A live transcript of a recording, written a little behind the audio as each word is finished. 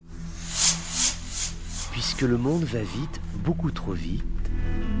Puisque le monde va vite, beaucoup trop vite,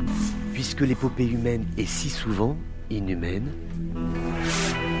 puisque l'épopée humaine est si souvent inhumaine,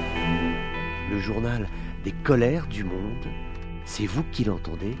 le journal des colères du monde, c'est vous qui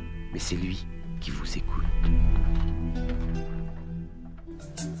l'entendez, mais c'est lui qui vous écoute.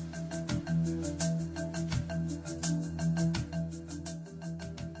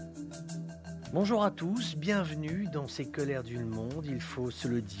 Bonjour à tous, bienvenue dans ces colères du monde. Il faut se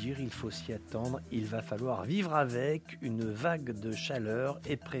le dire, il faut s'y attendre, il va falloir vivre avec. Une vague de chaleur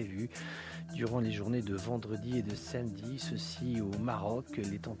est prévue durant les journées de vendredi et de samedi. Ceci au Maroc,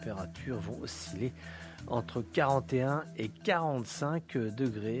 les températures vont osciller entre 41 et 45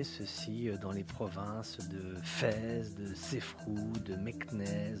 degrés, ceci dans les provinces de Fès, de Sefrou, de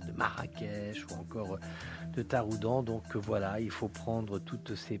Meknès, de Marrakech ou encore de Taroudan. Donc voilà, il faut prendre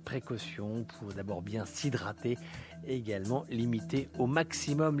toutes ces précautions pour d'abord bien s'hydrater et également limiter au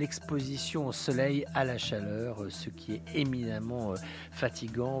maximum l'exposition au soleil, à la chaleur, ce qui est éminemment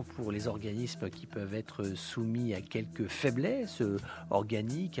fatigant pour les organismes qui peuvent être soumis à quelques faiblesses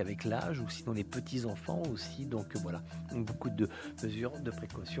organiques avec l'âge ou sinon les petits-enfants aussi. Donc voilà, beaucoup de mesures de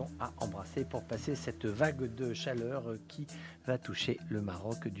précaution à embrasser pour passer cette vague de chaleur qui va toucher le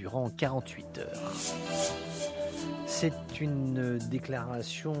Maroc durant 48 heures. C'est une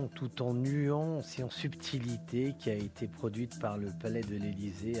déclaration tout en nuances et en subtilité qui a été produite par le Palais de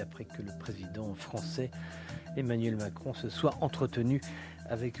l'Élysée après que le président français Emmanuel Macron se soit entretenu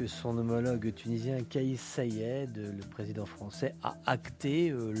avec son homologue tunisien Kais Saied. Le président français a acté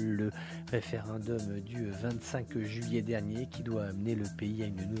le référendum du 25 juillet dernier qui doit amener le pays à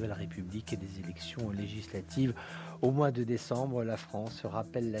une nouvelle république et des élections législatives au mois de décembre. La France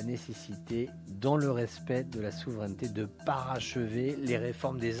rappelle la nécessité, dans le respect de la souveraineté, de parachever les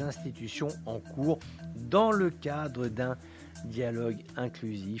réformes des institutions en cours dans le cadre d'un dialogue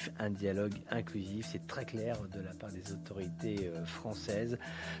inclusif. Un dialogue inclusif, c'est très clair de la part des autorités françaises.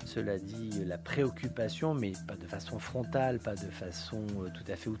 Cela dit, la préoccupation, mais pas de façon frontale, pas de façon tout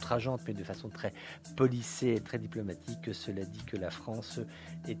à fait outrageante, mais de façon très policée et très diplomatique. Cela dit que la France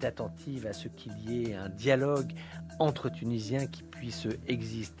est attentive à ce qu'il y ait un dialogue entre Tunisiens qui puisse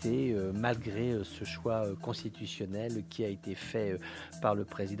exister malgré ce choix constitutionnel qui a été fait par le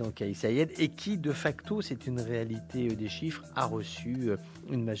président Kais Saied et qui, de facto, c'est une réalité des chiffres, a reçu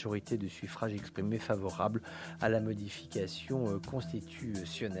une majorité de suffrages exprimés favorables à la modification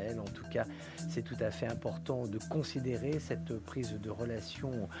constitutionnelle. En tout cas, c'est tout à fait important de considérer cette prise de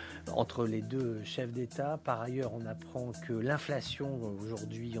relation entre les deux chefs d'État. Par ailleurs, on apprend que l'inflation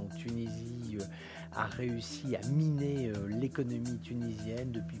aujourd'hui en Tunisie a réussi à miner l'économie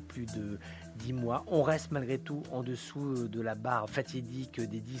tunisienne depuis plus de 10 mois. On reste malgré tout en dessous de la barre fatidique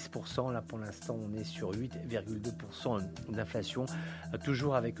des 10%. Là, pour l'instant, on est sur 8,2% d'inflation,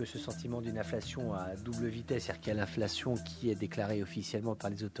 toujours avec ce sentiment d'une inflation à double vitesse, c'est-à-dire qu'il y a l'inflation qui est déclarée officiellement par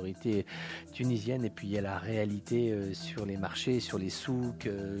les autorités tunisiennes et puis il y a la réalité sur les marchés, sur les souks,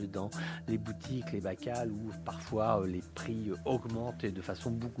 dans les boutiques, les bacals, où parfois les prix augmentent de façon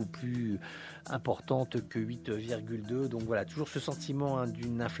beaucoup plus importante que 8,2. Donc voilà, toujours ce sentiment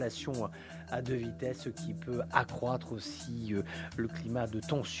d'une inflation à deux vitesses qui peut accroître aussi le climat de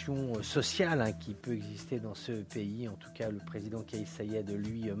tension sociale qui peut exister dans ce pays. En tout cas, le président Kais Saied,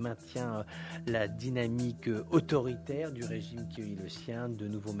 lui, maintient la dynamique autoritaire du régime qui est le sien. De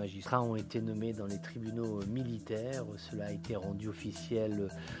nouveaux magistrats ont été nommés dans les tribunaux militaires. Cela a été rendu officiel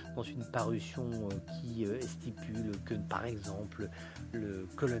dans une parution qui stipule que, par exemple, le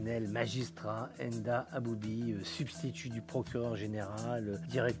colonel magistrat Enda Aboubi, substitut du procureur général,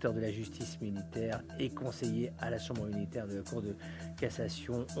 directeur de la justice militaire et conseiller à la chambre unitaire de la Cour de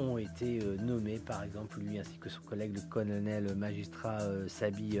cassation ont été nommés, par exemple lui ainsi que son collègue le colonel magistrat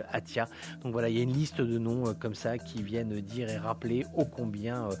Sabi Atia. Donc voilà, il y a une liste de noms comme ça qui viennent dire et rappeler ô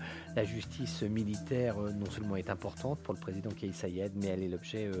combien la justice militaire non seulement est importante pour le président Kais Saied, mais elle est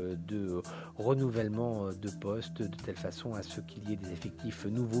l'objet de renouvellement de postes de telle façon à ce qu'il y ait des effectifs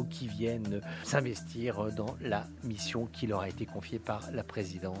nouveaux qui viennent s'investir dans la mission qui leur a été confiée par la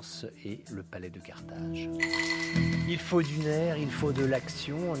présidence et le palais de Carthage. Il faut du nerf, il faut de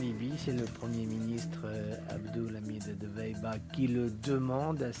l'action en Libye. C'est le Premier ministre Abdulhamid Dbeibah qui le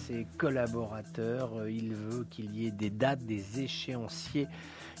demande à ses collaborateurs. Il veut qu'il y ait des dates, des échéanciers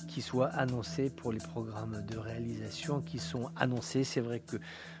qui soient annoncés pour les programmes de réalisation qui sont annoncés. C'est vrai que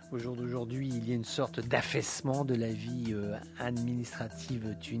Au jour d'aujourd'hui, il y a une sorte d'affaissement de la vie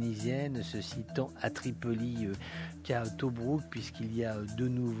administrative tunisienne, ceci tant à Tripoli qu'à Tobrouk, puisqu'il y a de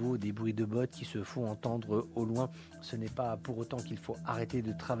nouveau des bruits de bottes qui se font entendre au loin. Ce n'est pas pour autant qu'il faut arrêter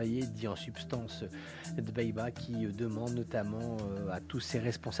de travailler, dit en substance Dbeibah, qui demande notamment à tous ces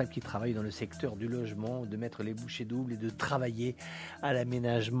responsables qui travaillent dans le secteur du logement de mettre les bouchées doubles et de travailler à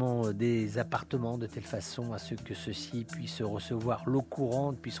l'aménagement des appartements de telle façon à ce que ceux-ci puissent recevoir l'eau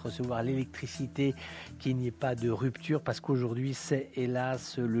courante, puissent recevoir l'électricité, qu'il n'y ait pas de rupture, parce qu'aujourd'hui c'est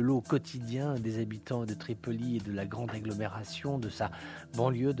hélas le lot quotidien des habitants de Tripoli et de la grande agglomération, de sa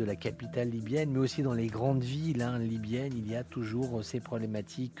banlieue, de la capitale libyenne, mais aussi dans les grandes villes libyennes, il y a toujours ces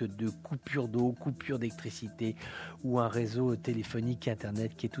problématiques de coupure d'eau, coupure d'électricité ou un réseau téléphonique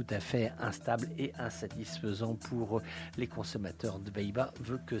internet qui est tout à fait instable et insatisfaisant pour les consommateurs. Dbeibah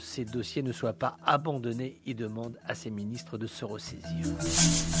veut que ces dossiers ne soient pas abandonnés et demande à ses ministres de se ressaisir.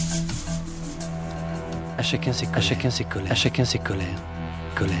 À chacun ses colères. À chacun ses colères.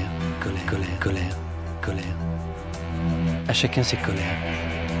 Colère, colère, colère, colère, colère. À chacun ses colères.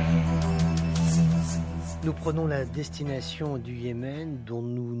 Nous prenons la destination du Yémen, dont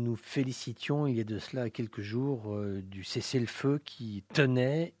nous nous félicitions il y a de cela quelques jours du cessez-le-feu qui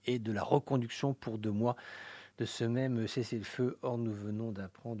tenait et de la reconduction pour 2 mois de ce même cessez-le-feu. Or, nous venons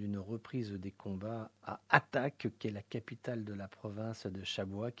d'apprendre une reprise des combats à Attaque, qui est la capitale de la province de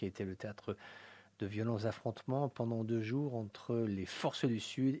Chabwa, qui a été le théâtre de violents affrontements pendant 2 jours entre les forces du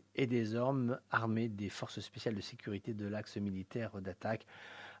Sud et des hommes armés des forces spéciales de sécurité de l'axe militaire d'Attaque.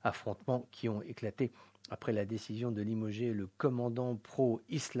 Affrontements qui ont éclaté après la décision de limoger le commandant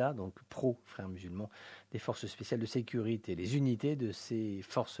pro-Isla, donc pro-frères musulmans, des forces spéciales de sécurité. Les unités de ces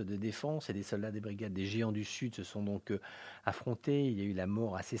forces de défense et des soldats des brigades des Géants du Sud se sont donc affrontés. Il y a eu la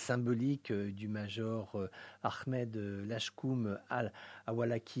mort assez symbolique du major Ahmed Lashkoum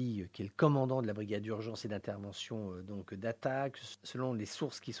al-Awalaki, qui est le commandant de la brigade d'urgence et d'intervention donc d'Attaque. Selon les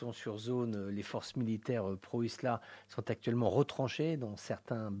sources qui sont sur zone, les forces militaires pro-Isla sont actuellement retranchées dans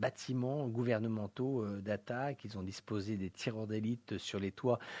certains bâtiments gouvernementaux d'Attaque. Ils ont disposé des tireurs d'élite sur les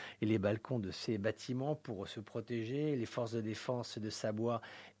toits et les balcons de ces bâtiments pour se protéger. Les forces de défense de Sabwa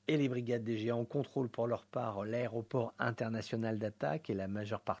et les brigades des Géants contrôlent pour leur part l'aéroport international d'Attaque et la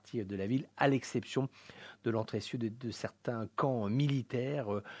majeure partie de la ville, à l'exception de l'entrée sud de certains camps militaires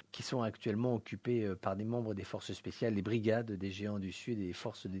qui sont actuellement occupés par des membres des forces spéciales. Les brigades des Géants du Sud et les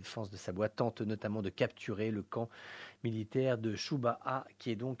forces de défense de Sabwa tentent notamment de capturer le camp militaire de Chouba'a,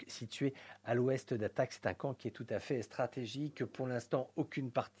 qui est donc situé à l'ouest d'Attaque. C'est un camp qui est tout à fait stratégique. Pour l'instant,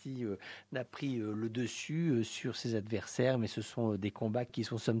 aucune partie n'a pris le dessus sur ses adversaires, mais ce sont des combats qui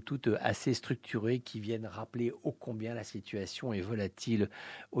sont somme toute assez structurés, qui viennent rappeler ô combien la situation est volatile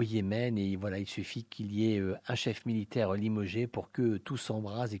au Yémen. Et voilà, il suffit qu'il y ait un chef militaire limogé pour que tout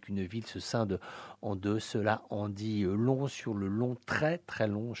s'embrase et qu'une ville se scinde en deux. Cela en dit long sur le long, très très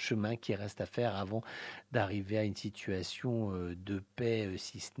long chemin qui reste à faire avant d'arriver à une situation de paix,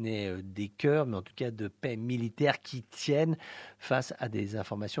 si ce n'est des cœurs, mais en tout cas de paix militaire qui tienne face à des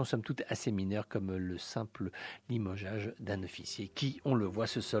informations somme toute assez mineures comme le simple limogeage d'un officier qui, on le voit,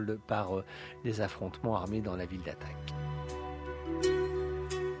 se solde par des affrontements armés dans la ville d'Attaque.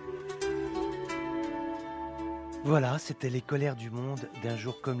 Voilà, c'était les colères du monde d'un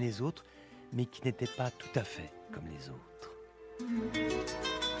jour comme les autres, mais qui n'étaient pas tout à fait comme les autres.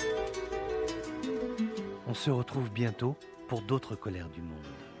 On se retrouve bientôt pour d'autres colères du monde.